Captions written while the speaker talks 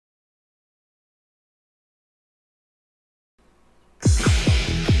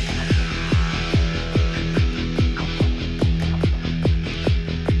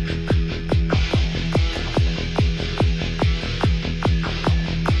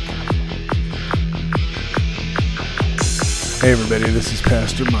Hey everybody, this is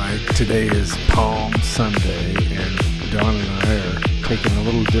Pastor Mike. Today is Palm Sunday, and Dawn and I are taking a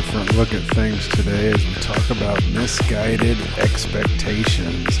little different look at things today as we talk about misguided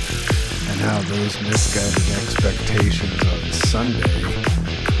expectations and how those misguided expectations on Sunday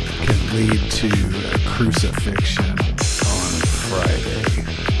can lead to a crucifixion on Friday.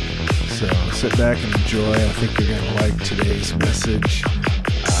 So sit back and enjoy. I think you're going to like today's message.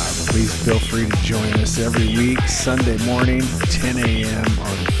 Please feel free to join us every week, Sunday morning, 10 a.m.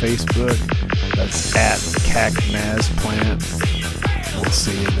 on Facebook. That's at CACNASPlant. We'll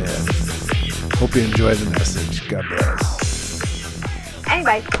see you then. Hope you enjoy the message. God bless.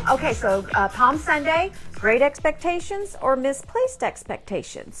 Anyway, okay, so Palm Sunday, great expectations or misplaced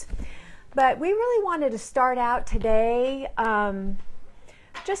expectations. But we really wanted to start out today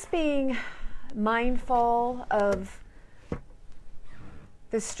just being mindful of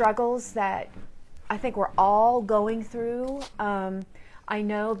the struggles that I think we're all going through. I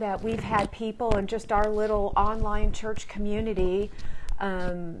know that we've had people in just our little online church community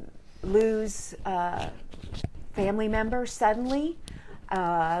lose family members suddenly.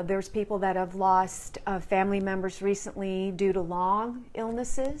 There's people that have lost family members recently due to long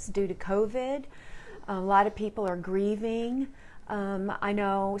illnesses, due to COVID. A lot of people are grieving. I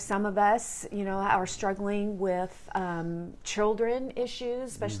know some of us, are struggling with children issues,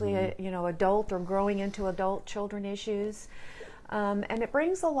 especially, adult or growing into adult children issues. And it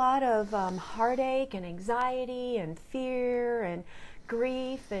brings a lot of heartache and anxiety and fear and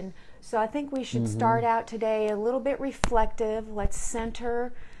grief. And so I think we should start out today a little bit reflective. Let's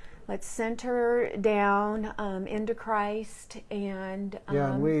center down into Christ and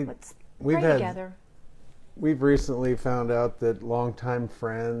let's pray together. We've recently found out that longtime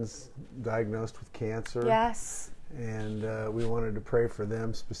friends diagnosed with cancer. Yes. And we wanted to pray for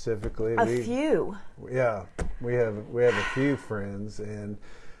them specifically. A few. Yeah, we have a few friends, and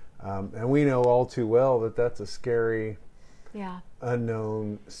we know all too well that that's a scary,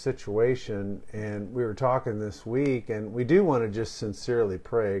 unknown situation. And we were talking this week, and we do want to just sincerely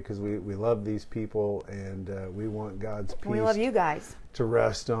pray because we love these people, and we want God's peace. We love you guys. To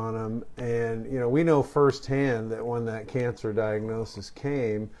rest on them. And we know firsthand that when that cancer diagnosis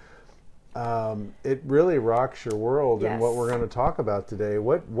came, it really rocks your world. Yes. And what we're going to talk about today,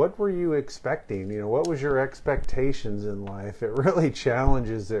 what were you expecting? What was your expectations in life? It really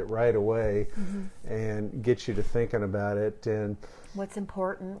challenges it right away and gets you to thinking about it and what's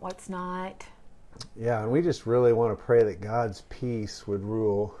important, what's not. Yeah, and we just really want to pray that God's peace would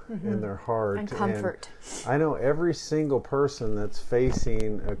rule in their heart. And comfort. And I know every single person that's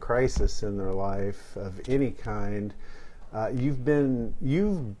facing a crisis in their life of any kind, you've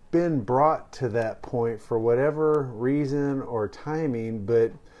been brought to that point for whatever reason or timing,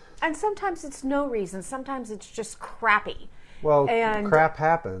 and sometimes it's no reason. Sometimes it's just crappy. Well, crap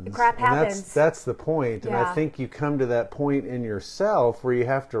happens. That's the point. And I think you come to that point in yourself where you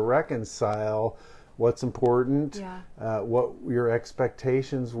have to reconcile what's important, what your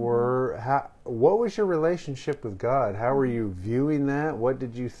expectations were, what was your relationship with God? How were you viewing that? What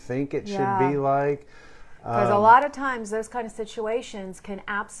did you think it should be like? Because a lot of times those kind of situations can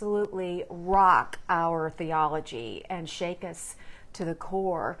absolutely rock our theology and shake us to the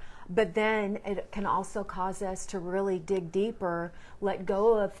core. But then it can also cause us to really dig deeper, let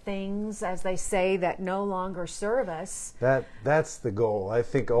go of things, as they say, that no longer serve us. That's the goal. I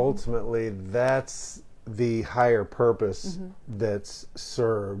think ultimately that's the higher purpose that's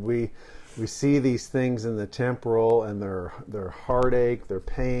served. We see these things in the temporal, and their heartache, their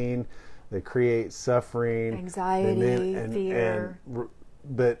pain, they create suffering, anxiety, fear.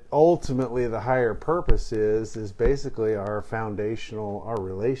 But ultimately, the higher purpose is basically our foundational, our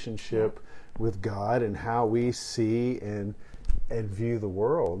relationship with God and how we see and view the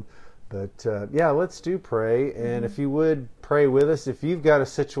world. But let's pray. And if you would pray with us, if you've got a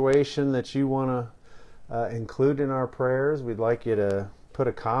situation that you want to include in our prayers, we'd like you to put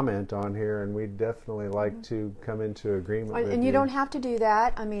a comment on here, and we'd definitely like to come into agreement with you. And you don't have to do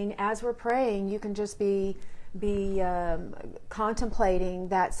that. I mean, as we're praying, you can just be contemplating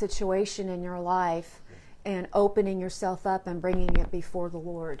that situation in your life and opening yourself up and bringing it before the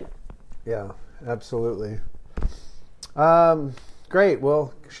Lord. Yeah, absolutely. Great.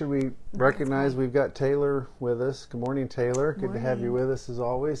 Well, should we recognize we've got Taylor with us? Good morning, Taylor. Good to have you with us as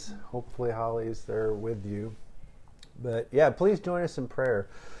always. Hopefully Holly's there with you. But please join us in prayer.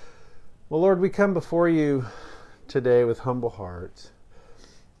 Well, Lord, we come before you today with humble hearts.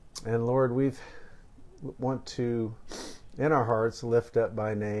 And Lord, we want to, in our hearts, lift up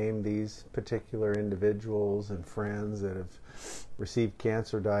by name these particular individuals and friends that have received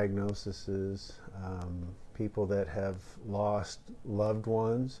cancer diagnoses, people that have lost loved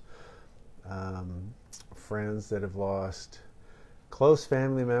ones, friends that have lost close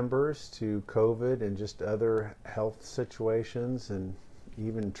family members to COVID and just other health situations, and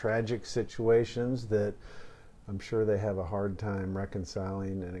even tragic situations that I'm sure they have a hard time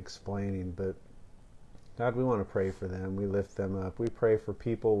reconciling and explaining. But God, we want to pray for them. We lift them up. We pray for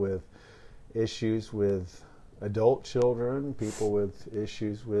people with issues with adult children, people with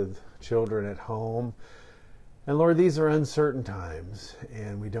issues with children at home. And Lord, these are uncertain times,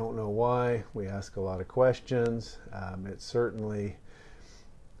 and we don't know why. We ask a lot of questions. It certainly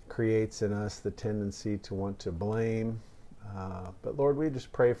creates in us the tendency to want to blame. But Lord, we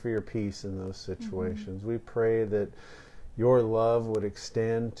just pray for your peace in those situations. We pray that your love would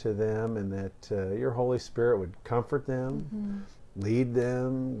extend to them, and that your Holy Spirit would comfort them, lead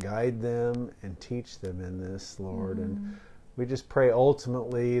them, guide them, and teach them in this, Lord. And we just pray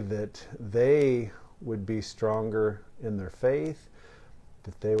ultimately that they would be stronger in their faith,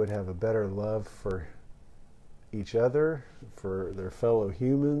 that they would have a better love for each other, for their fellow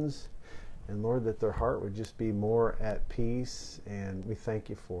humans, and Lord, that their heart would just be more at peace. And we thank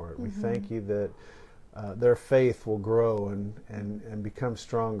you for it. We thank you that their faith will grow and become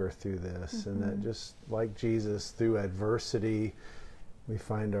stronger through this, and that just like Jesus, through adversity, we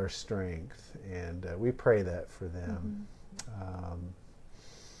find our strength. And we pray that for them.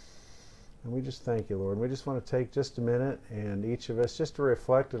 And we just thank you, Lord. And we just want to take just a minute, and each of us just to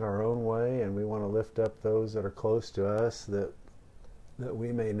reflect in our own way, and we want to lift up those that are close to us that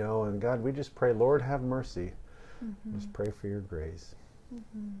we may know. And God, we just pray, Lord, have mercy. Just pray for your grace.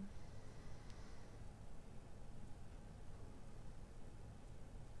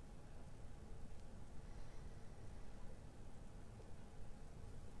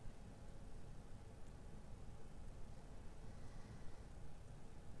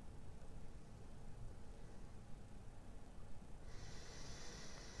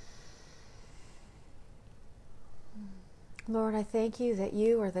 Lord, I thank you that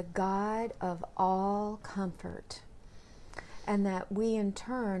you are the God of all comfort, and that we in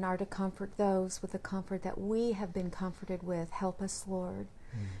turn are to comfort those with the comfort that we have been comforted with. Help us, Lord.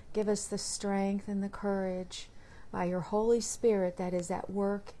 Give us the strength and the courage by your Holy Spirit that is at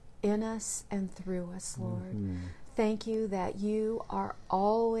work in us and through us, Lord. Thank you that you are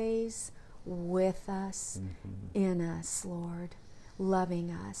always with us, in us, Lord,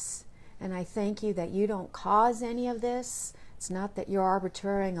 loving us. And I thank you that you don't cause any of this. It's not that you're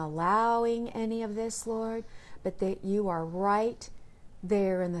arbitrarily allowing any of this, Lord, but that you are right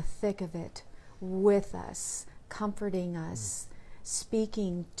there in the thick of it with us, comforting us,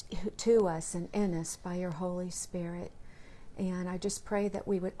 speaking to us and in us by your Holy Spirit. And I just pray that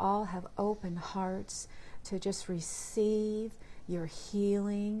we would all have open hearts to just receive your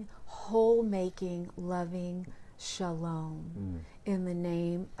healing, whole-making, loving shalom. In the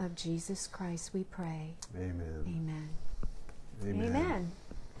name of Jesus Christ we pray. Amen. Amen. Amen.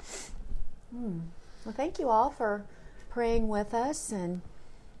 Well, thank you all for praying with us, and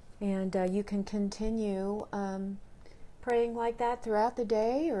you can continue praying like that throughout the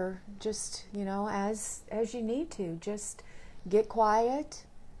day, or just, as you need to. Just get quiet,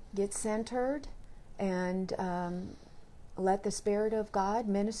 get centered, and let the Spirit of God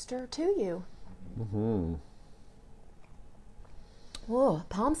minister to you. Oh,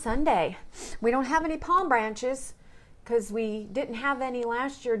 Palm Sunday. We don't have any palm branches because we didn't have any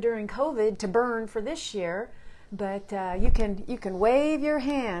last year during COVID to burn for this year. But you can wave your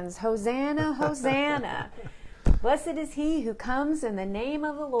hands. Hosanna, Hosanna. Blessed is he who comes in the name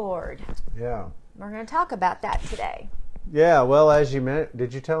of the Lord. Yeah. We're going to talk about that today. Yeah, well, as you meant,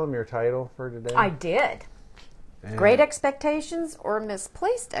 did you tell him your title for today? I did. And Great expectations or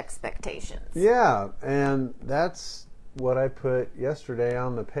misplaced expectations? Yeah, and that's what I put yesterday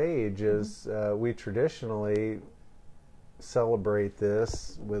on the page. Is we traditionally celebrate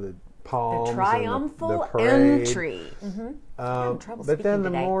this with a palms, the triumphal and the parade. entry. But then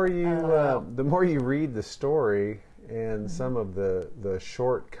the more you read the story and some of the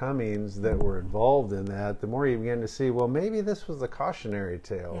shortcomings that were involved in that, the more you begin to see, well, maybe this was a cautionary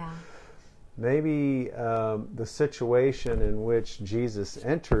tale. Yeah. Maybe the situation in which Jesus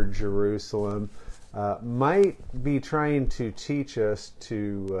entered Jerusalem might be trying to teach us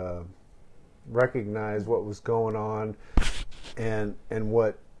to recognize what was going on and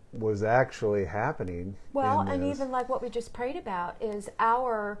what was actually happening. Well, and even like what we just prayed about is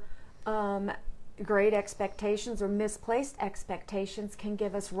our great expectations or misplaced expectations can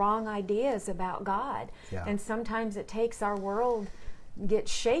give us wrong ideas about God. Yeah. And sometimes it takes our world get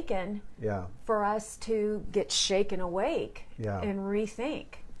shaken Yeah. for us to get shaken awake Yeah. and rethink.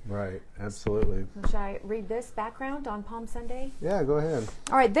 Right, absolutely. Shall I read this background on Palm Sunday? Yeah, go ahead.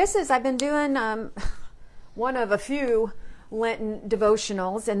 All right, I've been doing one of a few Lenten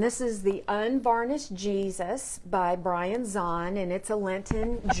devotionals, and this is the Unvarnished Jesus by Brian Zahn, and it's a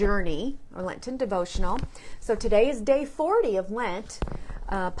Lenten journey or Lenten devotional. So today is day 40 of Lent,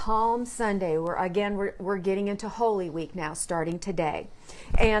 Palm Sunday. We're getting into Holy Week now, starting today.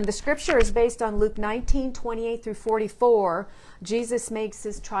 And the scripture is based on Luke 19:28 through 44. Jesus makes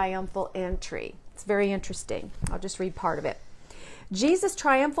his triumphal entry. It's very interesting. I'll just read part of it. Jesus'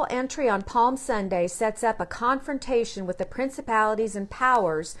 triumphal entry on Palm Sunday sets up a confrontation with the principalities and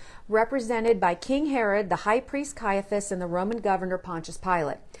powers represented by King Herod, the high priest Caiaphas, and the Roman governor Pontius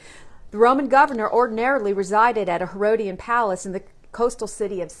Pilate. The Roman governor ordinarily resided at a Herodian palace in the coastal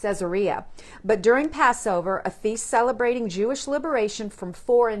city of Caesarea. But during Passover, a feast celebrating Jewish liberation from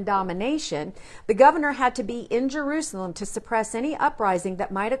foreign domination, the governor had to be in Jerusalem to suppress any uprising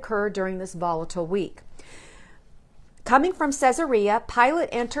that might occur during this volatile week. Coming from Caesarea, Pilate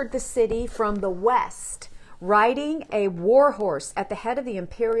entered the city from the west, riding a war horse at the head of the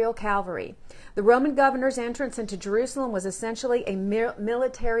imperial cavalry. The Roman governor's entrance into Jerusalem was essentially a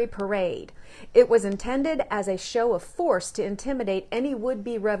military parade. It was intended as a show of force to intimidate any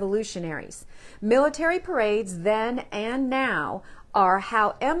would-be revolutionaries. Military parades then and now are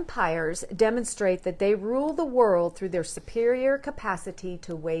how empires demonstrate that they rule the world through their superior capacity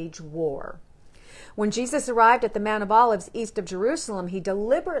to wage war. When Jesus arrived at the Mount of Olives east of Jerusalem, he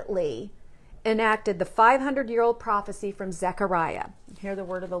deliberately enacted the 500-year-old prophecy from Zechariah. Hear the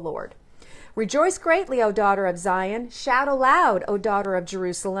word of the Lord. Rejoice greatly, O daughter of Zion. Shout aloud, O daughter of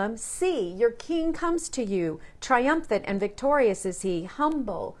Jerusalem. See, your king comes to you. Triumphant and victorious is he,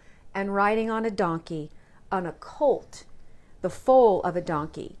 humble and riding on a donkey, on a colt, the foal of a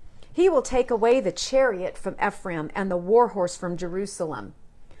donkey. He will take away the chariot from Ephraim and the war horse from Jerusalem.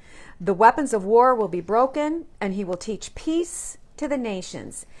 The weapons of war will be broken, and he will teach peace to the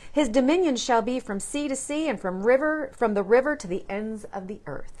nations. His dominion shall be from sea to sea and from the river to the ends of the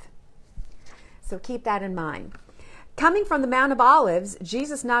earth. So keep that in mind. Coming from the Mount of Olives,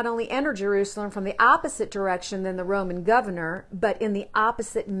 Jesus not only entered Jerusalem from the opposite direction than the Roman governor, but in the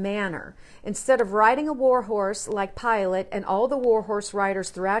opposite manner. Instead of riding a war horse like Pilate and all the war horse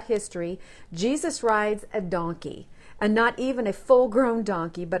riders throughout history, Jesus rides a donkey, and not even a full-grown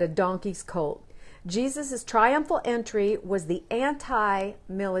donkey, but a donkey's colt. Jesus' triumphal entry was the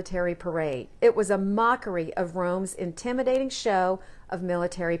anti-military parade. It was a mockery of Rome's intimidating show of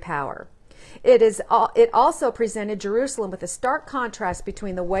military power. It also presented Jerusalem with a stark contrast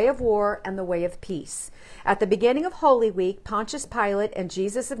between the way of war and the way of peace. At the beginning of Holy Week, Pontius Pilate and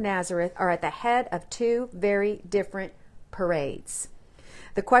Jesus of Nazareth are at the head of two very different parades.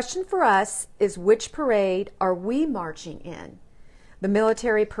 The question for us is, which parade are we marching in? The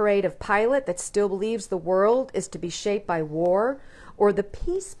military parade of Pilate that still believes the world is to be shaped by war, or the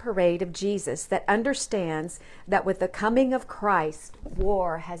peace parade of Jesus that understands that with the coming of Christ,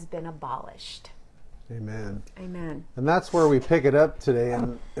 war has been abolished? Amen. Amen. And that's where we pick it up today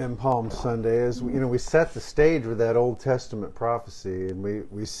in Palm Sunday. Is we set the stage with that Old Testament prophecy, and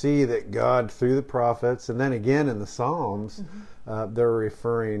we see that God through the prophets, and then again in the Psalms, they're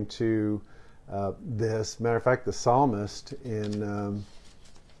referring to this. Matter of fact, the psalmist in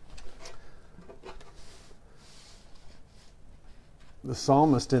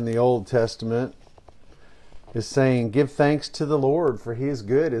the Old Testament is saying, "Give thanks to the Lord, for he is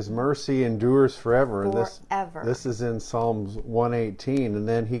good. His mercy endures forever." Forever. This is in Psalms 118. And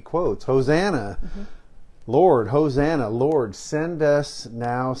then he quotes, Hosanna, Lord, Hosanna, Lord, send us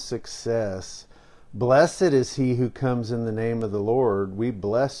now success. Blessed is he who comes in the name of the Lord. We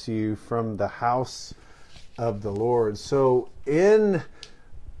bless you from the house of the Lord. So in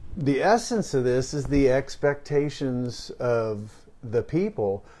the essence of this is the expectations of the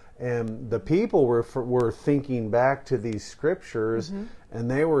people. And the people were thinking back to these scriptures, and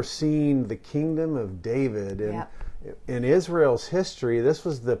they were seeing the kingdom of David. And in Israel's history, this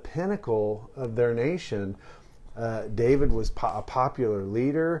was the pinnacle of their nation. David was a popular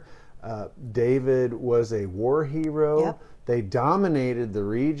leader. David was a war hero. They dominated the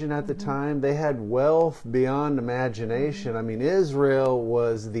region at the time. They had wealth beyond imagination. I mean, Israel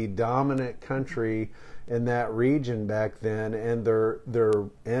was the dominant country in that region back then, and their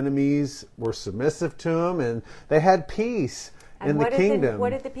enemies were submissive to them, and they had peace in the kingdom.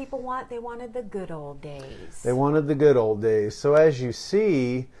 What did the people want? They wanted the good old days. They wanted the good old days. So as you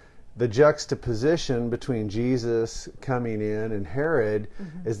see, the juxtaposition between Jesus coming in and Herod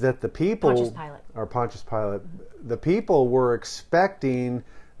is that the people, Pontius Pilate, the people were expecting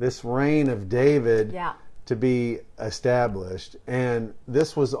this reign of David to be established. And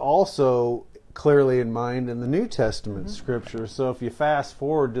this was also clearly in mind in the New Testament scripture. So if you fast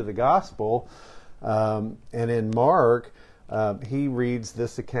forward to the gospel, and in Mark, he reads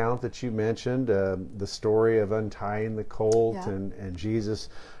this account that you mentioned, the story of untying the colt, and Jesus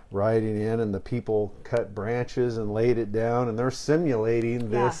riding in, and the people cut branches and laid it down, and they're simulating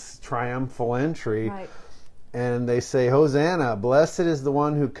this triumphal entry. Right. And they say, Hosanna, blessed is the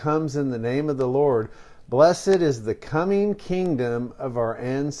one who comes in the name of the Lord. Blessed is the coming kingdom of our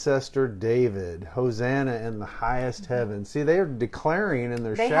ancestor David. Hosanna in the highest heaven. See, they're declaring and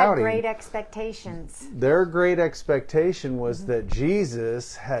they're They shouting. had great expectations. Their great expectation was that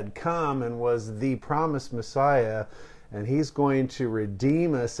Jesus had come and was the promised Messiah, and he's going to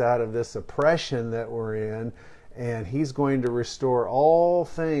redeem us out of this oppression that we're in, and he's going to restore all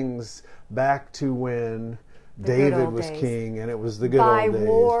things back to when David was king, and it was the good old days. By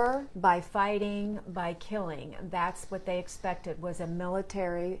war, by fighting, by killing. That's what they expected, was a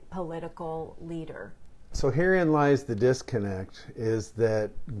military political leader. So herein lies the disconnect, is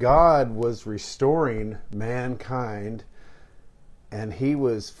that God was restoring mankind, and he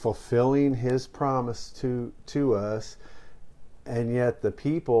was fulfilling his promise to us, and yet the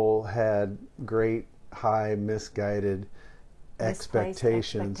people had great, high, misguided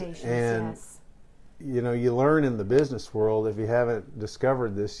expectations. And yes. You know, you learn in the business world, if you haven't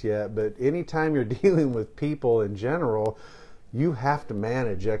discovered this yet, but anytime you're dealing with people in general, you have to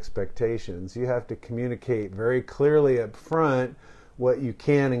manage expectations. You have to communicate very clearly up front what you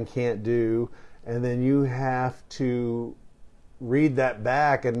can and can't do, and then you have to read that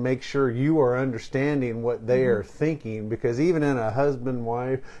back and make sure you are understanding what they are thinking, because even in a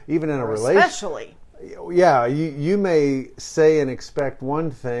husband-wife, even in a relationship, Especially. Yeah, you may say and expect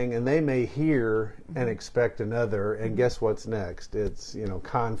one thing, and they may hear and expect another, and guess what's next? It's,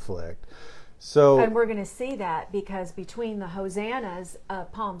 conflict. So, And we're going to see that, because between the Hosannas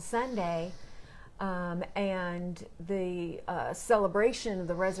of Palm Sunday and the celebration of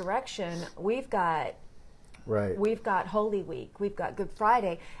the resurrection, we've got Holy Week, we've got Good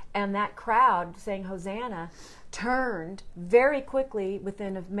Friday, and that crowd saying Hosanna turned very quickly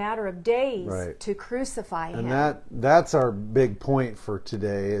within a matter of days to crucify him. And that's our big point for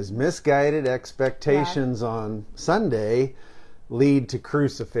today, is misguided expectations on Sunday lead to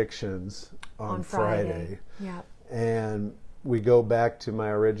crucifixions on Friday. Yep. And we go back to my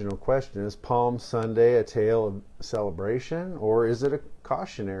original question, is Palm Sunday a tale of celebration, or is it a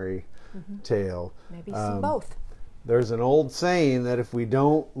cautionary tale? Maybe both. There's an old saying that if we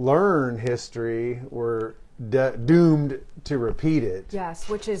don't learn history, we're doomed to repeat it. Yes,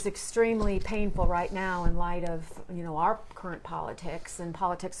 which is extremely painful right now in light of our current politics and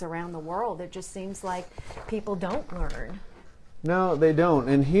politics around the world. It just seems like people don't learn. No, they don't.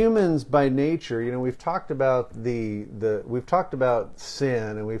 And humans by nature, we've talked about we've talked about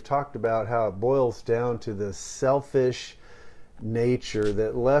sin, and we've talked about how it boils down to the selfish nature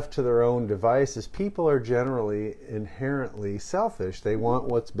that, left to their own devices, people are generally inherently selfish. They want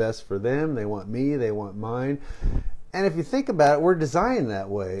what's best for them. They want me. They want mine. And if you think about it, we're designed that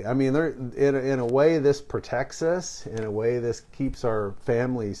way. I mean, in a way, this protects us. In a way, this keeps our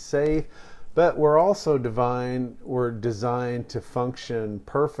families safe. But we're also we're designed to function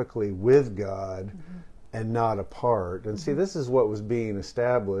perfectly with God and not apart. And see, this is what was being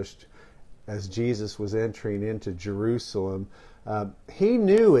established as Jesus was entering into Jerusalem. He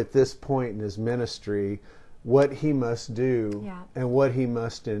knew at this point in his ministry what he must do and what he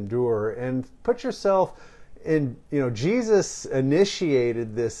must endure. And put yourself in, Jesus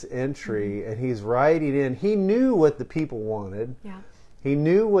initiated this entry, and he's riding in. He knew what the people wanted. Yeah. He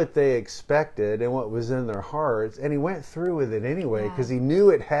knew what they expected and what was in their hearts, and he went through with it anyway, because he knew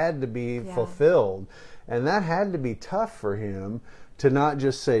it had to be fulfilled. And that had to be tough for him, to not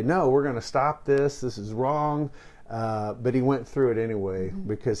just say, no, we're going to stop this is wrong. But he went through it anyway,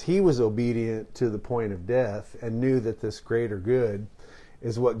 because he was obedient to the point of death and knew that this greater good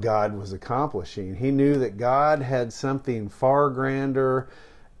is what God was accomplishing. He knew that God had something far grander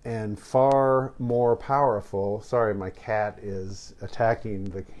and far more powerful. Sorry, my cat is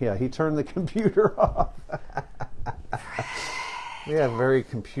attacking he turned the computer off. We have very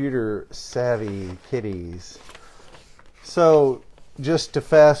computer savvy kitties. So, just to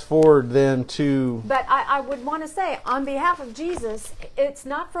fast forward then to... But I would want to say, on behalf of Jesus, it's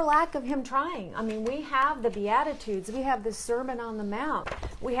not for lack of him trying. I mean, we have the Beatitudes. We have the Sermon on the Mount.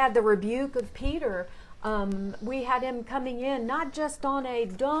 We had the rebuke of Peter. We had him coming in, not just on a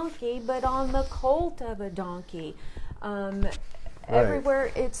donkey, but on the colt of a donkey.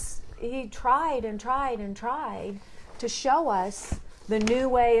 Everywhere he tried and tried and tried to show us the new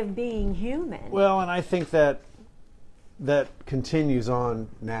way of being human. Well, and I think that continues on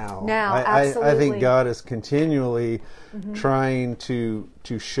now. Absolutely. I think God is continually trying to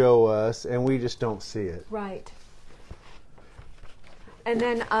show us, and we just don't see it. Right. And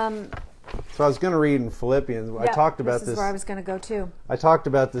then, so I was going to read in Philippians. I talked about this is where I was going to go too. I talked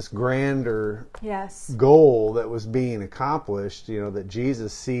about this grander Yes. goal that was being accomplished. That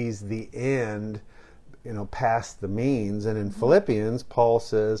Jesus sees the end, past the means. And in Philippians, Paul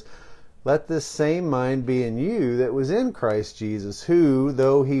says, "Let this same mind be in you that was in Christ Jesus, who,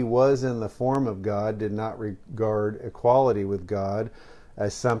 though he was in the form of God, did not regard equality with God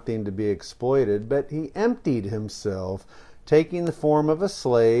as something to be exploited, but he emptied himself, taking the form of a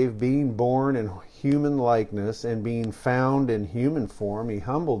slave, being born in human likeness, and being found in human form, he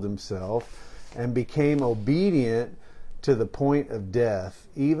humbled himself and became obedient to the point of death,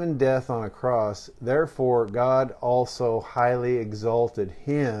 even death on a cross. Therefore God also highly exalted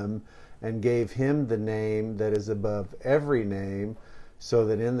him and gave him the name that is above every name, so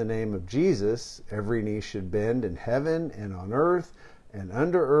that in the name of Jesus every knee should bend in heaven and on earth and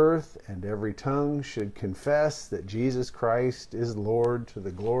under earth, and every tongue should confess that Jesus Christ is Lord, to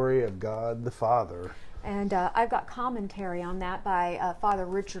the glory of God the Father." And I've got commentary on that by Father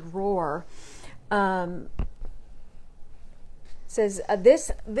Richard Rohr. Says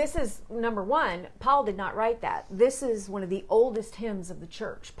this is number one. Paul did not write that. This is one of the oldest hymns of the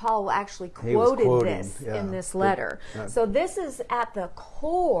church. Paul actually quoted this in this letter. So this is at the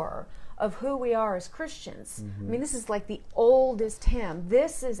core of who we are as Christians. I mean, this is like the oldest hymn.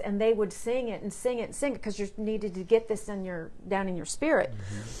 This is, and they would sing it and sing it and sing it because you needed to get this down in your spirit.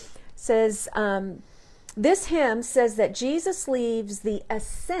 Says. This hymn says that Jesus leaves the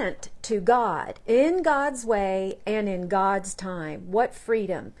ascent to God in God's way and in God's time. What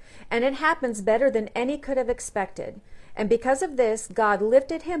freedom! And it happens better than any could have expected. And because of this, God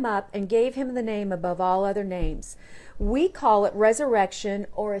lifted him up and gave him the name above all other names. We call it resurrection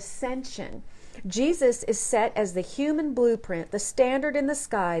or ascension. Jesus is set as the human blueprint, the standard in the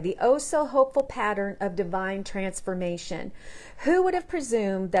sky, the oh so hopeful pattern of divine transformation. Who would have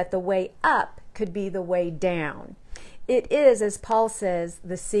presumed that the way up could be the way down? It is, as Paul says,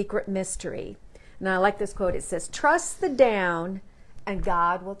 the secret mystery. Now I like this quote. It says, "Trust the down and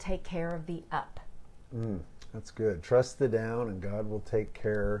God will take care of the up." That's good. Trust the down and God will take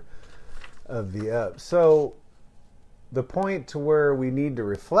care of the up. So the point to where we need to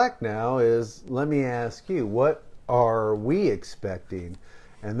reflect now is, let me ask you, what are we expecting?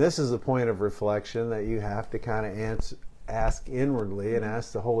 And this is a point of reflection that you have to kind of ask inwardly and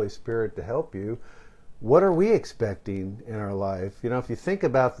ask the Holy Spirit to help you. What are we expecting in our life? If you think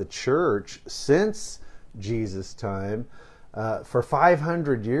about the church since Jesus' time, for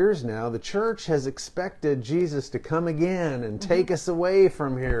 500 years now, the church has expected Jesus to come again and take us away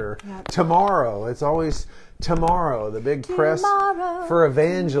from here tomorrow. It's always tomorrow. The big press for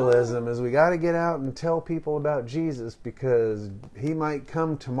evangelism is we got to get out and tell people about Jesus because he might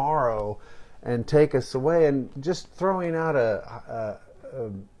come tomorrow and take us away. And just throwing out a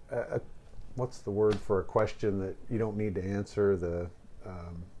what's the word for a question that you don't need to answer?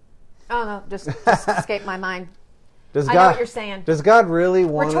 Oh no, just escaped my mind. I know what you're saying. Does God really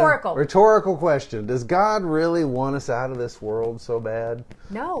want rhetorical question? Does God really want us out of this world so bad?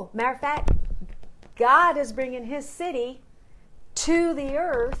 No. Matter of fact, God is bringing his city to the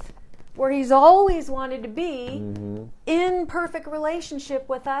earth where he's always wanted to be in perfect relationship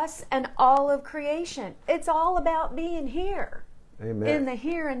with us and all of creation. It's all about being here. Amen. In the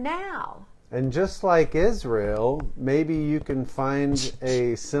here and now. And just like Israel, maybe you can find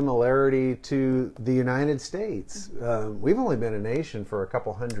a similarity to the United States. We've only been a nation for a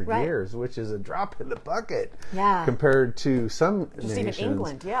couple hundred years, which is a drop in the bucket compared to some just nations. Even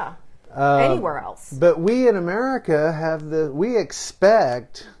England, anywhere else. But we in America we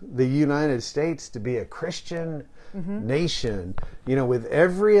expect the United States to be a Christian nation. With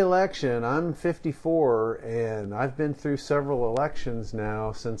every election, I'm 54 and I've been through several elections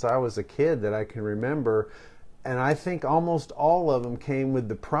now since I was a kid that I can remember, and I think almost all of them came with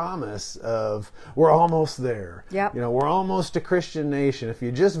the promise of, we're almost there. We're almost a Christian nation. If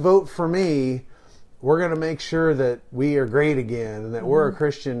you just vote for me, we're going to make sure that we are great again and that we're a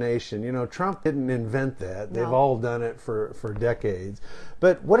Christian nation. Trump didn't invent that. They've all done it for decades.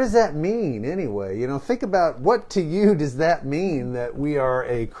 But what does that mean anyway? Think about, what to you does that mean that we are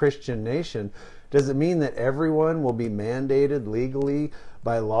a Christian nation? Does it mean that everyone will be mandated legally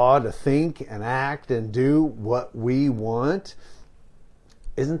by law to think and act and do what we want?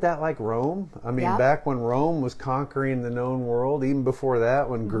 Isn't that like Rome? I mean, back when Rome was conquering the known world, even before that,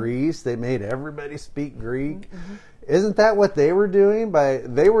 when Greece, they made everybody speak Greek. isn't that what they were doing?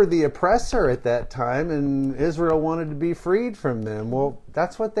 They were the oppressor at that time, and Israel wanted to be freed from them. Well,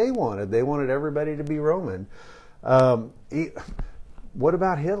 that's what they wanted. They wanted everybody to be Roman. What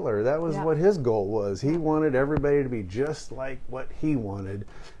about Hitler? That was what his goal was. He wanted everybody to be just like what he wanted.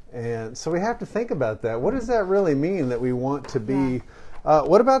 And so we have to think about that. What does that really mean, that we want to be?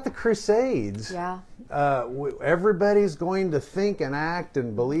 What about the Crusades? Yeah. Everybody's going to think and act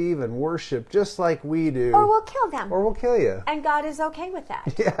and believe and worship just like we do. Or we'll kill them. Or we'll kill you. And God is okay with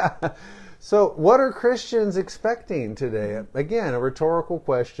that. Yeah. So what are Christians expecting today? Again, a rhetorical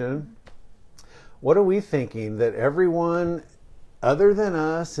question. What are we thinking? That everyone other than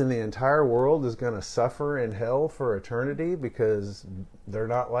us in the entire world is going to suffer in hell for eternity because they're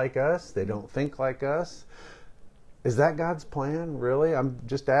not like us? They don't think like us? Is that God's plan, really? I'm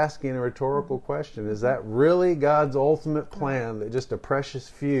just asking a rhetorical question. Is that really God's ultimate plan, that just a precious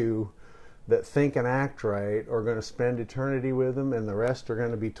few that think and act right are going to spend eternity with Him and the rest are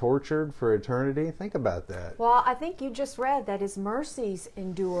going to be tortured for eternity? Think about that. Well, I think you just read that His mercies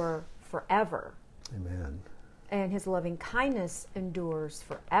endure forever. Amen. And His loving kindness endures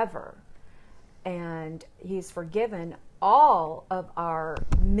forever. And He's forgiven all of our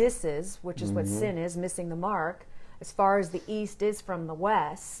misses, which is what sin is, missing the mark, as far as the east is from the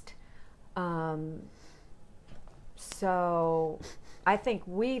west. So I think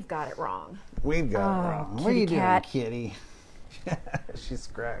we've got it wrong. We've got it wrong. What are you cat. doing, kitty? She's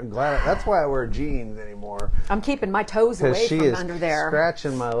I'm glad. That's why I wear jeans anymore. I'm keeping my toes away She from is under there.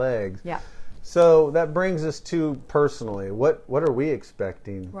 scratching my legs. Yeah. So that brings us to personally. What are we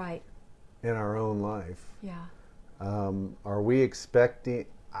expecting Right. in our own life? Yeah. Are we expecting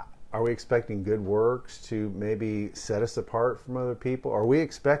good works to maybe set us apart from other people? Are we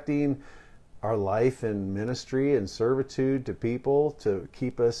expecting our life in ministry and servitude to people to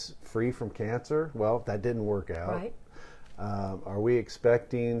keep us free from cancer? Well, that didn't work out. Right. Are we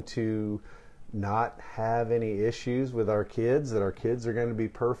expecting to not have any issues with our kids, that our kids are going to be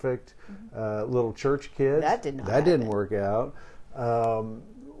perfect little church kids? That did not That didn't happen. work out.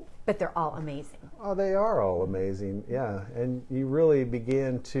 But they're all amazing. Oh, they are all amazing, yeah. And you really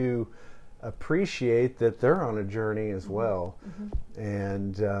begin to appreciate that they're on a journey as well.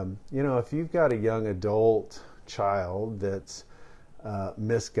 And, if you've got a young adult child that's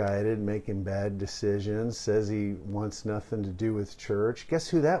misguided, making bad decisions, says he wants nothing to do with church, guess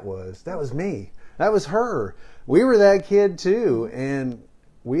who that was? That was me. That was her. We were that kid too. And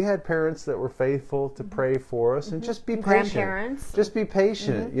we had parents that were faithful to pray for us, and just be patient. Grandparents. Just be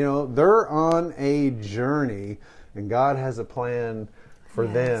patient. They're on a journey, and God has a plan for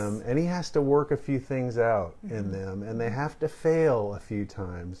them, and He has to work a few things out in them, and they have to fail a few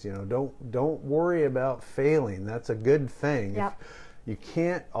times. Don't worry about failing. That's a good thing. Yep. You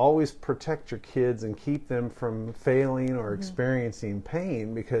can't always protect your kids and keep them from failing or experiencing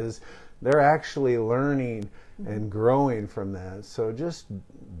pain, because they're actually learning and growing from that. So just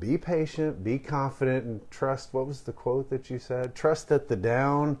be patient, be confident, and trust. What was the quote that you said? Trust that the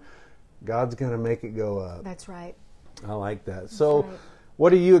down, God's going to make it go up. That's right. I like that. So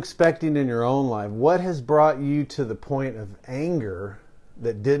what are you expecting in your own life? What has brought you to the point of anger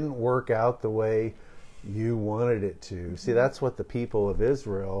that didn't work out the way you wanted it to? See, that's what the people of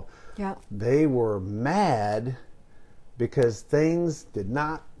Israel, they were mad because things did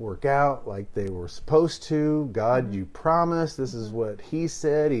not work out like they were supposed to. God, you promised. This is what He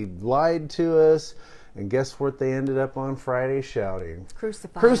said. He lied to us. And guess what they ended up on Friday shouting?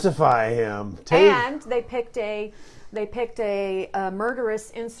 Crucify him. And they picked a murderous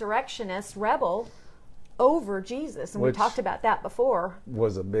insurrectionist rebel over Jesus. And we talked about that before.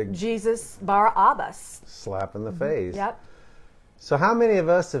 Was a big Jesus Barabbas. Slap in the face. Yep. So how many of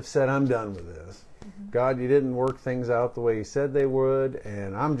us have said, I'm done with this? God, you didn't work things out the way you said they would,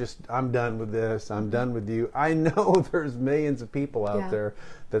 and I'm done with this. I'm done with you. I know there's millions of people out there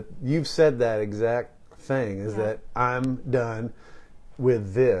that you've said that exact thing, is that I'm done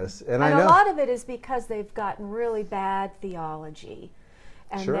with this. And I know a lot of it is because they've gotten really bad theology.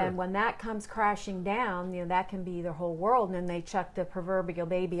 And then when that comes crashing down, that can be their whole world, and then they chuck the proverbial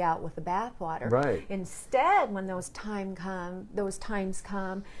baby out with the bathwater. Right. Instead, when those times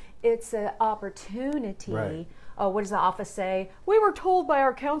come, it's an opportunity. Right. What does the office say? We were told by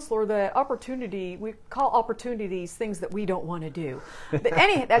our counselor that we call opportunities things that we don't want to do.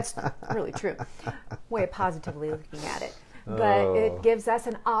 That's really true. Way of positively looking at it. But it gives us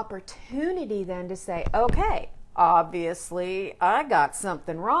an opportunity then to say, okay, obviously I got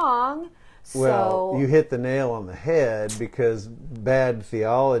something wrong. Well, you hit the nail on the head, because bad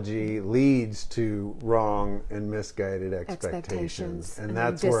theology leads to wrong and misguided expectations. And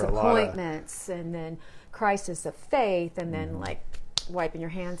that's then where a lot of disappointments, and then crisis of faith and then like wiping your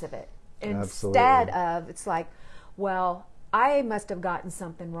hands of it. Absolutely. Instead of, it's like, well, I must have gotten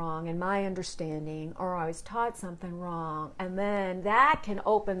something wrong in my understanding, or I was taught something wrong. And then that can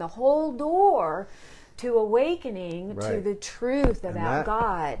open the whole door to awakening to Right. the truth And about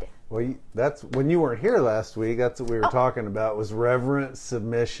God. Well, that's when you weren't here last week. That's what we were talking about, was reverent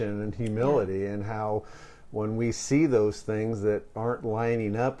submission and humility, and how when we see those things that aren't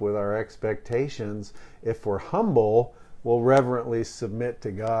lining up with our expectations, if we're humble, we'll reverently submit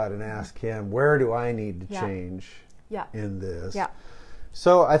to God and ask Him, where do I need to change in this? Yeah.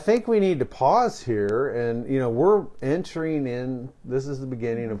 So I think we need to pause here, and we're entering in. This is the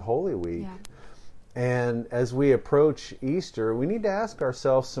beginning of Holy Week. Yeah. And as we approach Easter, we need to ask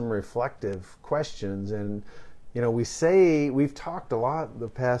ourselves some reflective questions. And, we've talked a lot the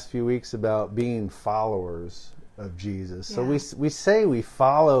past few weeks about being followers of Jesus. So we say we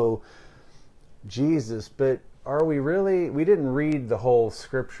follow Jesus, but are we really? We didn't read the whole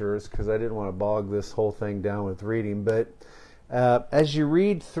scriptures because I didn't want to bog this whole thing down with reading. But as you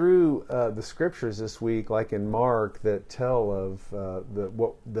read through the scriptures this week, like in Mark, that tell of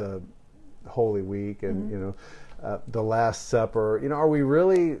the Holy Week and the Last Supper,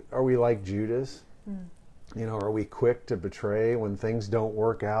 are we like Judas? Are we quick to betray when things don't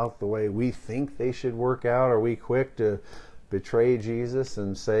work out the way we think they should work out? Are we quick to betray Jesus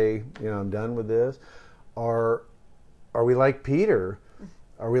and say, I'm done with this? Or are we like Peter?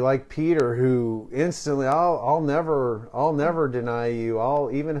 Are we like Peter, who instantly, I'll never deny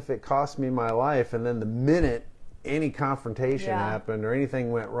you, even if it costs me my life, and then the minute any confrontation happened or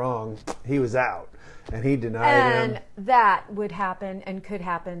anything went wrong, he was out and he denied him. And that would happen and could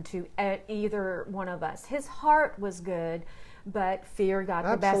happen to either one of us. His heart was good, but fear got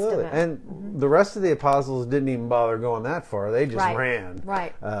the best of him. And the rest of the apostles didn't even bother going that far. They just ran.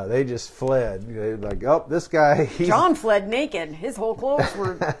 Right. They just fled. They're like, oh, this guy. John fled naked. His whole clothes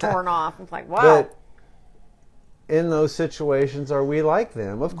were torn off. It's like, wow. But in those situations, are we like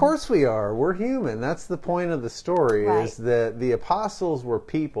them? Of course we are. We're human. That's the point of the story, is that the apostles were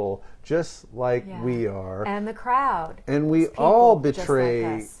people just like we are. And the crowd. And we all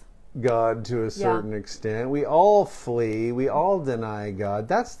betray God to a certain extent. We all flee. We all deny God.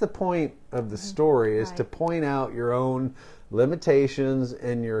 That's the point of the story, is to point out your own limitations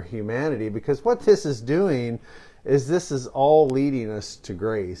and your humanity, because what this is doing is this is all leading us to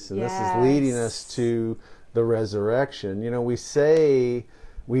grace, and this is leading us to the resurrection. We say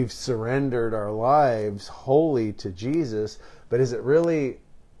we've surrendered our lives wholly to Jesus, but is it really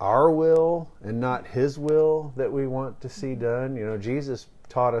our will and not His will that we want to see done? Jesus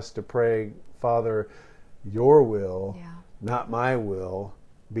taught us to pray, Father, your will, not my will,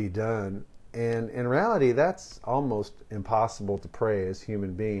 be done. And in reality, that's almost impossible to pray as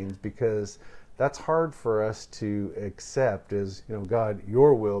human beings, because that's hard for us to accept as, God,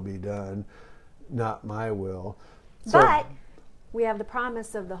 your will be done, not my will. But we have the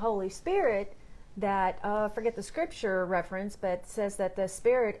promise of the Holy Spirit that, forget the scripture reference, but says that the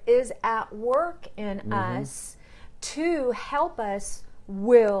Spirit is at work in us to help us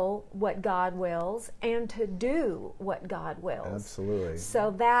will what God wills and to do what God wills. Absolutely.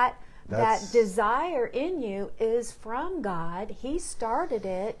 So that desire in you is from God. He started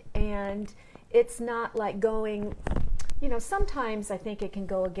it, and it's not like going, sometimes I think it can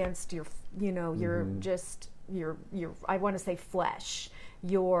go against your, your I want to say flesh,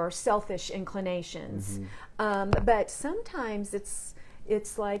 your selfish inclinations. But sometimes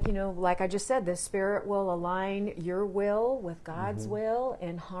it's like, like I just said, the Spirit will align your will with God's will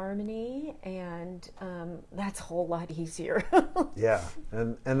in harmony, and that's a whole lot easier. Yeah,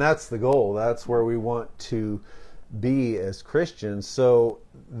 and that's the goal. That's where we want to be as Christians. So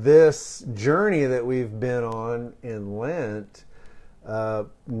this journey that we've been on in Lent,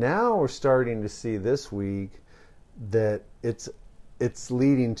 now we're starting to see this week that it's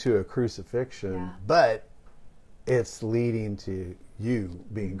leading to a crucifixion, but it's leading to you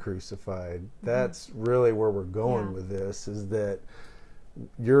being crucified. That's really where we're going with this, is that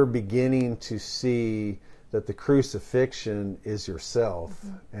you're beginning to see that the crucifixion is yourself,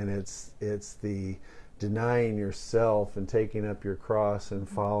 and it's the denying yourself and taking up your cross and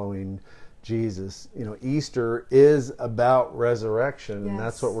following Jesus. Easter is about resurrection, and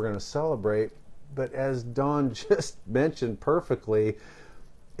that's what we're going to celebrate. But as Dawn just mentioned perfectly,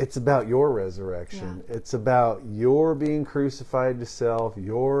 it's about your resurrection. It's about your being crucified to self,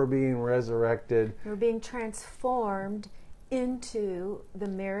 your being resurrected. You're being transformed into the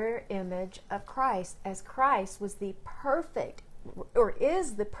mirror image of Christ, as Christ was the perfect or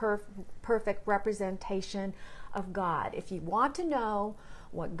is the perfect representation of God. If you want to know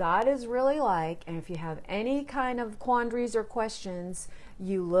what God is really like, and if you have any kind of quandaries or questions,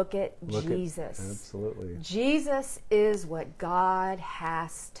 you look at Jesus. Absolutely. Jesus is what God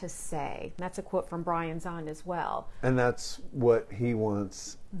has to say. That's a quote from Brian Zahnd as well. And that's what he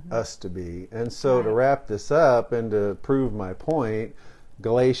wants us to be. And so to wrap this up and to prove my point,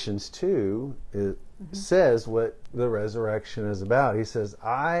 Galatians 2 says what the resurrection is about. He says,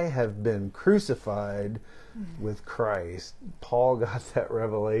 I have been crucified with Christ. Paul got that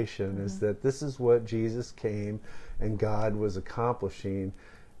revelation, is that this is what Jesus came and God was accomplishing.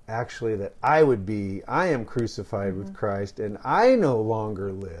 Actually, that I am crucified with Christ, and I no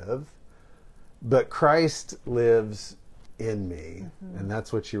longer live, but Christ lives in me. And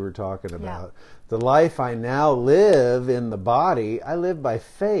that's what you were talking about. The life I now live in the body, I live by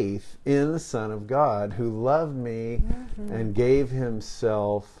faith in the Son of God who loved me and gave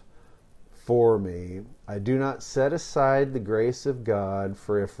himself for me. I do not set aside the grace of God,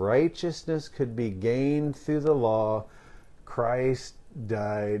 for if righteousness could be gained through the law, Christ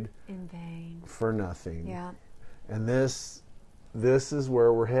died in vain for nothing. Yeah. And this is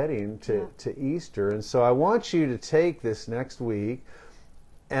where we're heading to Easter. And so I want you to take this next week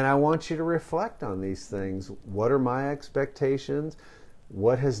and I want you to reflect on these things. What are my expectations?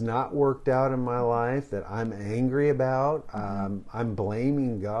 What has not worked out in my life that I'm angry about? I'm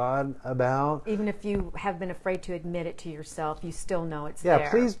blaming God about? Even if you have been afraid to admit it to yourself, you still know it's Yeah, there.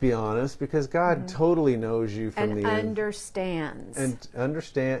 please be honest, because God totally knows you from and the understands.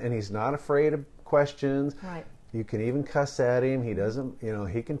 and he's not afraid of questions. Right. You can even cuss at him. He doesn't,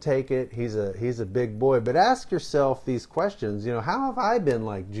 he can take it. He's a big boy. But ask yourself these questions. How have I been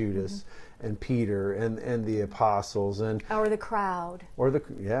like Judas and Peter and the apostles or the crowd?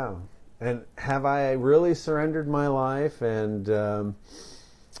 And have I really surrendered my life and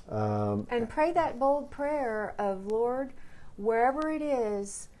pray that bold prayer of, Lord, wherever it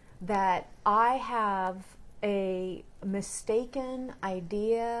is that I have a mistaken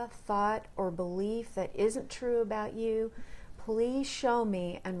idea, thought, or belief that isn't true about you, please show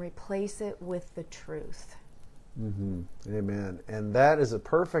me and replace it with the truth. Amen. And that is a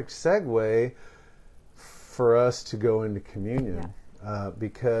perfect segue for us to go into communion.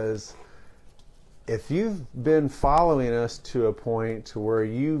 Because if you've been following us to a point to where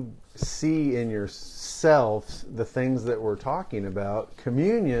you see in yourself the things that we're talking about,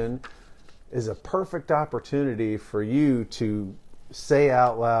 communion is a perfect opportunity for you to say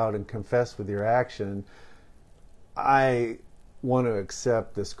out loud and confess with your action, I want to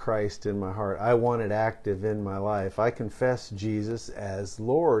accept this Christ in my heart. I want it active in my life. I confess Jesus as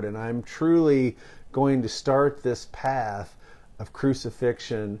Lord, and I'm truly going to start this path of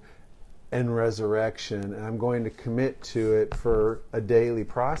crucifixion and resurrection, and I'm going to commit to it for a daily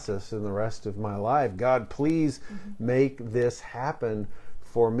process in the rest of my life. God, please make this happen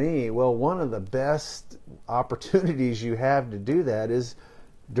for me. Well, one of the best opportunities you have to do that is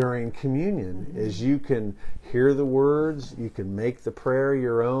during communion. Is you can hear the words, you can make the prayer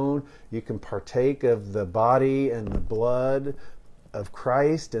your own, you can partake of the body and the blood of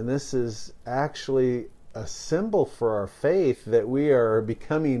Christ, and this is actually a symbol for our faith that we are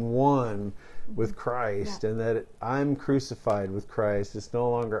becoming one with Christ, and that I'm crucified with Christ. It's no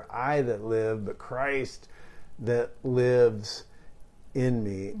longer I that live, but Christ that lives in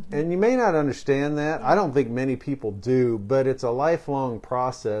me. And you may not understand that. I don't think many people do, but it's a lifelong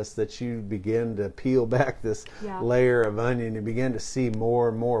process that you begin to peel back this layer of onion and begin to see more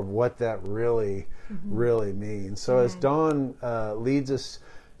and more of what that really means. So as Dawn leads us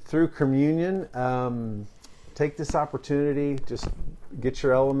through communion, take this opportunity, just get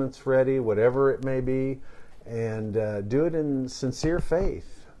your elements ready, whatever it may be, and do it in sincere faith.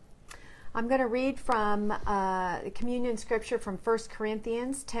 I'm going to read from the communion scripture from 1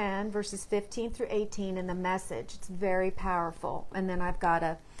 Corinthians 10, verses 15 through 18 in the Message. It's very powerful. And then I've got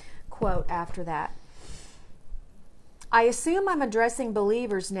a quote after that. I assume I'm addressing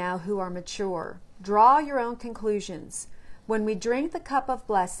believers now who are mature. Draw your own conclusions. When we drink the cup of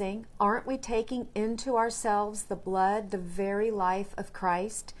blessing, aren't we taking into ourselves the blood, the very life of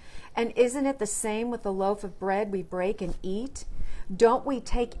Christ? And isn't it the same with the loaf of bread we break and eat? Don't we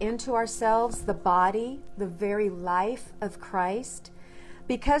take into ourselves the body, the very life of Christ?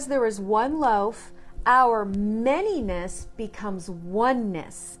 Because there is one loaf, our manyness becomes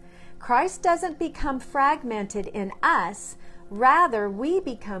oneness. Christ doesn't become fragmented in us, rather we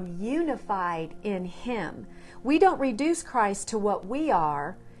become unified in Him. We don't reduce Christ to what we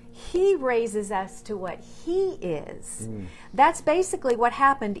are. He raises us to what He is. That's basically what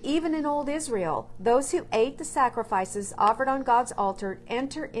happened even in old Israel. Those who ate the sacrifices offered on God's altar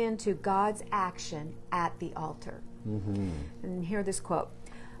enter into God's action at the altar. And hear this quote.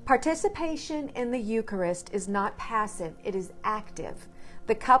 Participation in the Eucharist is not passive, it is active.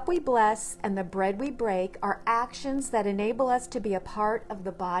 The cup we bless and the bread we break are actions that enable us to be a part of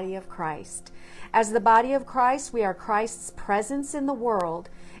the body of Christ. As the body of Christ, we are Christ's presence in the world,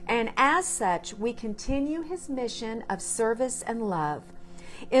 and as such, we continue His mission of service and love.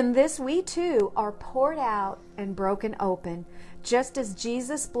 In this, we too are poured out and broken open, just as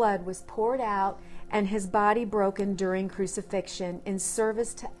Jesus' blood was poured out and His body broken during crucifixion in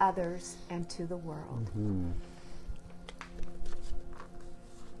service to others and to the world.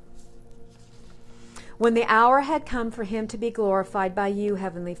 When the hour had come for Him to be glorified by you,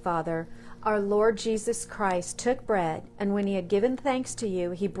 Heavenly Father, our Lord Jesus Christ took bread, and when He had given thanks to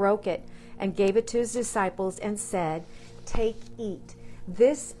you, He broke it and gave it to His disciples and said, "Take, eat.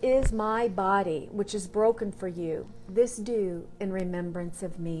 This is my body, which is broken for you. This do in remembrance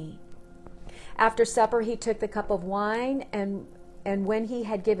of me." After supper, He took the cup of wine, and when He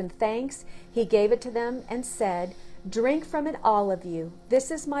had given thanks, He gave it to them and said, "Drink from it, all of you.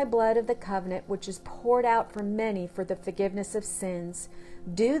 This is my blood of the covenant, which is poured out for many for the forgiveness of sins.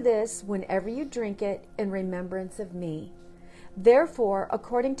 Do this whenever you drink it in remembrance of me." Therefore,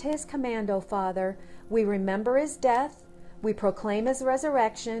 according to His command, O Father, we remember His death, we proclaim His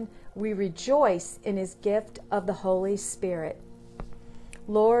resurrection, we rejoice in His gift of the Holy Spirit.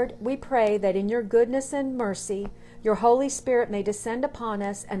 Lord, we pray that in your goodness and mercy, your Holy Spirit may descend upon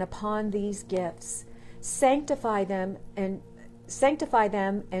us and upon these gifts. Sanctify them and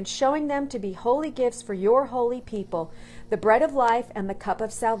showing them to be holy gifts for your holy people, the bread of life and the cup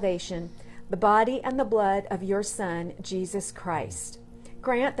of salvation, the body and the blood of your Son, Jesus Christ.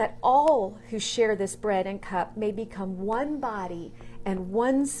 Grant that all who share this bread and cup may become one body and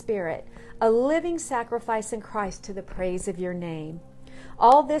one spirit, a living sacrifice in Christ to the praise of your name.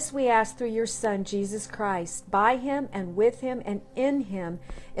 All this we ask through your Son, Jesus Christ, by Him and with Him and in Him,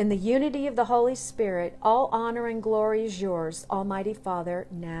 in the unity of the Holy Spirit. All honor and glory is yours, Almighty Father,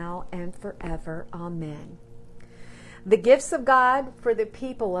 now and forever. Amen. The gifts of God for the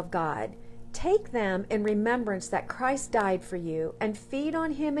people of God. Take them in remembrance that Christ died for you, and feed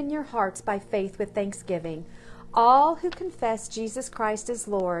on Him in your hearts by faith with thanksgiving. All who confess Jesus Christ as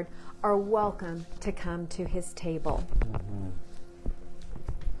Lord are welcome to come to His table.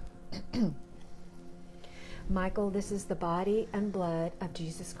 Michael, this is the body and blood of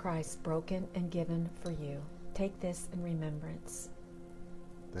Jesus Christ, broken and given for you. Take this in remembrance.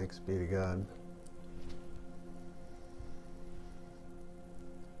 Thanks be to God.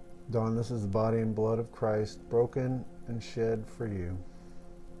 Dawn, this is the body and blood of Christ, broken and shed for you.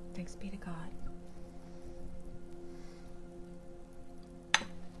 Thanks be to God.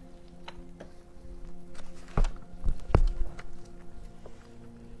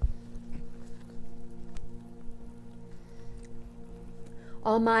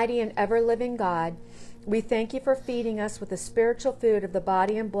 Almighty and ever-living God, we thank you for feeding us with the spiritual food of the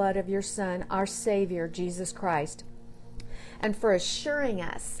body and blood of your Son, our Savior, Jesus Christ, and for assuring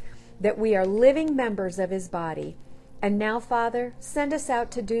us that we are living members of His body. And now, Father, send us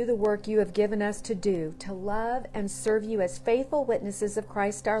out to do the work you have given us to do, to love and serve you as faithful witnesses of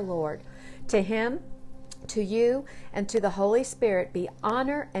Christ our Lord. To Him, to you, and to the Holy Spirit be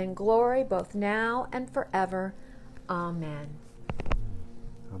honor and glory both now and forever. Amen.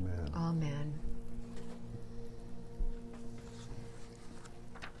 Amen. Amen.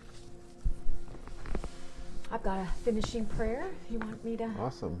 I've got a finishing prayer. If you want me to?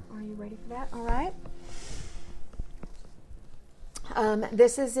 Awesome. Are you ready for that? All right.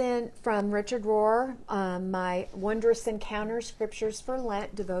 This is from Richard Rohr, my Wondrous Encounter Scriptures for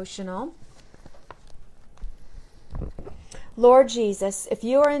Lent devotional. Lord Jesus, if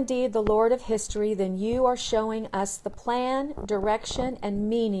you are indeed the Lord of history, then you are showing us the plan, direction, and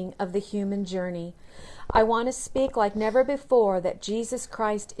meaning of the human journey. I want to speak like never before that Jesus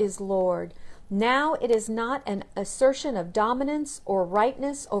Christ is Lord. Now it is not an assertion of dominance or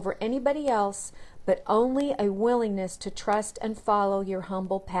rightness over anybody else, but only a willingness to trust and follow your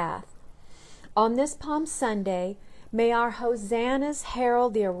humble path. On this Palm Sunday, may our hosannas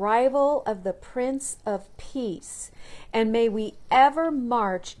herald the arrival of the Prince of Peace, and may we ever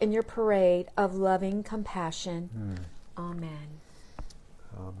march in your parade of loving compassion. Amen.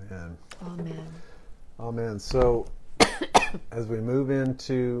 Amen. Amen. Amen. So, as we move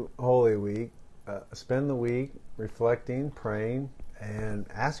into Holy Week, spend the week reflecting, praying, and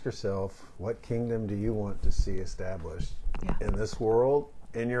ask yourself, what kingdom do you want to see established in this world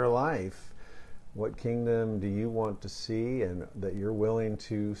in your life. What kingdom do you want to see and that you're willing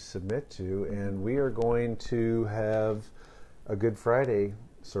to submit to? And we are going to have a Good Friday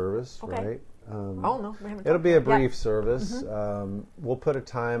service, Okay. right? No, we haven't It'll talked be a about- brief yeah. service. We'll put a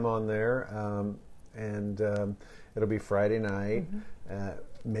time on there, and it'll be Friday night.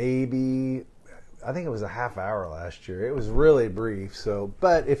 Maybe, I think it was a half hour last year. It was really brief. So,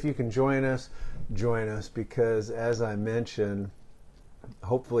 but if you can join us, because as I mentioned,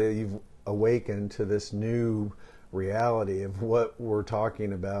 hopefully you've awakened to this new reality of what we're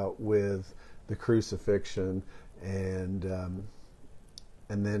talking about with the crucifixion and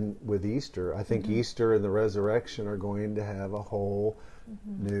then with Easter. I think Easter and the resurrection are going to have a whole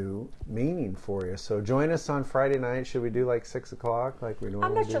new meaning for you. So join us on Friday night. Should we do like 6 o'clock like we normally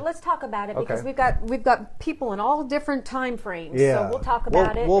I'm not do? sure. Let's talk about it because Okay. we've got people in all different time frames. Yeah. So we'll talk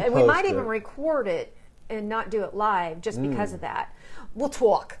about it, We'll and we might post even it. record it and not do it live just because of that. We'll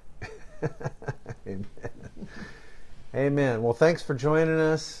talk. Amen. Amen. Well, thanks for joining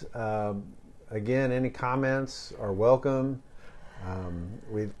us. Again, any comments are welcome.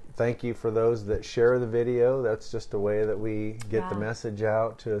 We thank you for those that share the video. That's just a way that we get the Yeah. message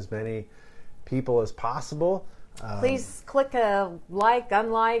out to as many people as possible. Please click a like,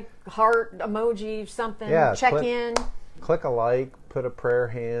 unlike, heart, emoji, something. Yeah, Check click- in. Click a like, put a prayer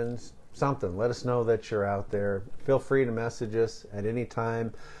hands, something. Let us know that you're out there. Feel free to message us at any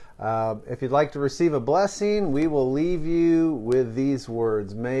time. If you'd like to receive a blessing, we will leave you with these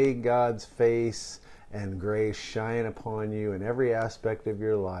words. May God's face and grace shine upon you in every aspect of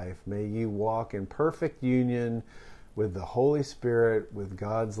your life. May you walk in perfect union with the Holy Spirit, with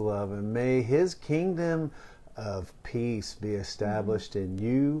God's love, and may His kingdom of peace be established in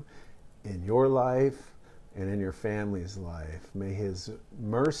you, in your life, and in your family's life. May His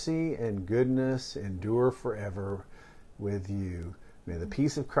mercy and goodness endure forever with you. May the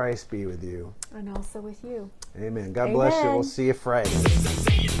peace of Christ be with you. And also with you. Amen. God bless you. Amen. We'll see you Friday.